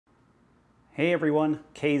Hey everyone,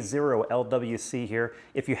 K0LWC here.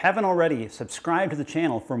 If you haven't already, subscribe to the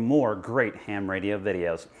channel for more great ham radio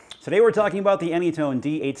videos. Today we're talking about the Anytone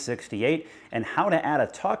D868 and how to add a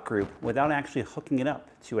talk group without actually hooking it up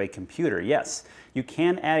to a computer. Yes, you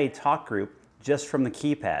can add a talk group just from the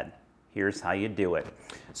keypad. Here's how you do it.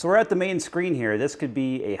 So we're at the main screen here. This could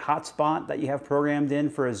be a hotspot that you have programmed in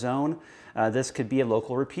for a zone. This could be a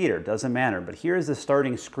local repeater, doesn't matter. But here's the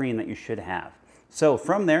starting screen that you should have. So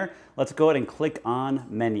from there, let's go ahead and click on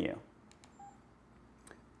Menu.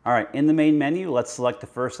 All right, in the main menu, let's select the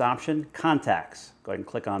first option, Contacts. Go ahead and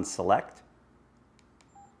click on Select.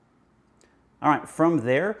 All right, from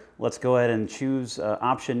there, let's go ahead and choose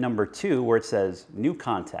option number 2 where it says New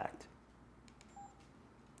Contact.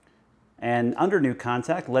 And under New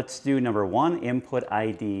Contact, let's do number 1, Input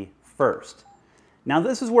ID first. Now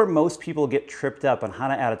this is where most people get tripped up on how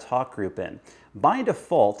to add a talk group in. By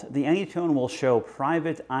default, the Anytone will show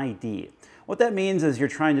private ID. What that means is you're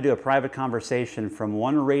trying to do a private conversation from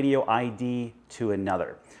one radio ID to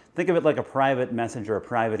another. Think of it like a private message or a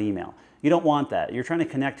private email. You don't want that. You're trying to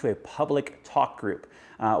connect to a public talk group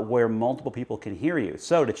where multiple people can hear you.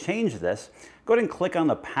 So to change this, go ahead and click on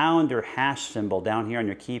the pound or hash symbol down here on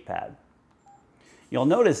your keypad. You'll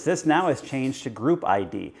notice this now has changed to group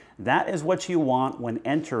ID. That is what you want when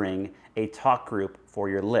entering a talk group for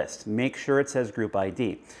your list. Make sure it says group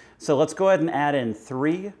ID. So let's go ahead and add in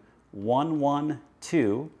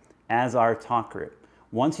 3112 as our talk group.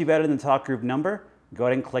 Once you've added the talk group number, go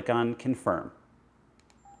ahead and click on Confirm.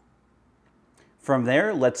 From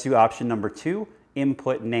there, let's do option number 2,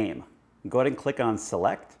 Input Name. Go ahead and click on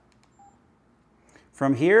Select.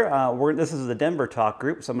 From here, this is the Denver talk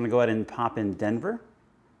group, so I'm going to go ahead and pop in Denver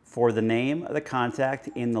for the name of the contact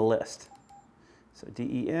in the list. So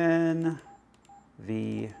D-E-N-V-E-R.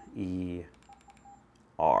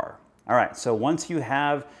 All right, so once you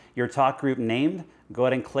have your talk group named, go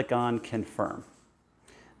ahead and click on Confirm.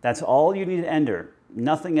 That's all you need to enter.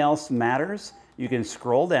 Nothing else matters. You can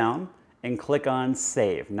scroll down and click on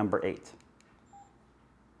Save, number 8.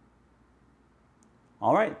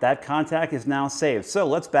 All right, that contact is now saved. So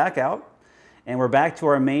let's back out, and we're back to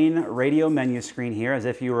our main radio menu screen here as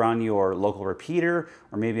if you were on your local repeater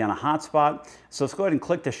or maybe on a hotspot. So let's go ahead and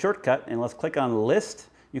click the shortcut, and let's click on List.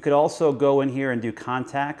 You could also go in here and do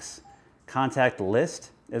Contacts. Contact List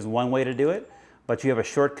is one way to do it, but you have a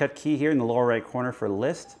shortcut key here in the lower right corner for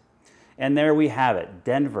List. And there we have it,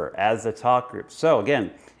 Denver as the talk group. So again,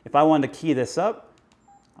 if I wanted to key this up,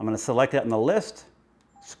 I'm going to select it on the list.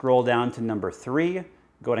 Scroll down to number 3,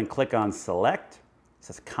 go ahead and click on Select. It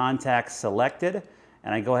says Contact Selected,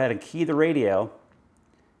 and I go ahead and key the radio,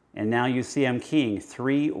 and now you see I'm keying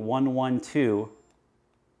 3112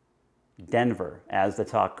 Denver as the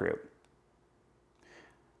talk group.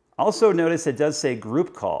 Also notice it does say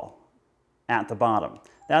Group Call at the bottom.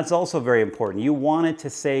 That's also very important. You want it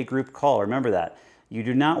to say Group Call, remember that. You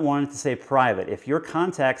do not want it to say Private. If your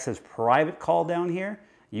contact says Private Call down here,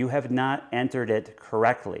 you have not entered it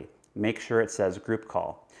correctly. Make sure it says Group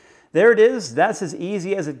Call. There it is. That's as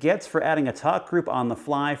easy as it gets for adding a talk group on the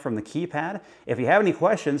fly from the keypad. If you have any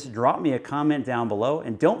questions, drop me a comment down below.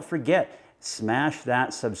 And don't forget, smash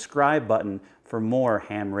that subscribe button for more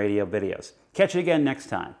ham radio videos. Catch you again next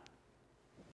time.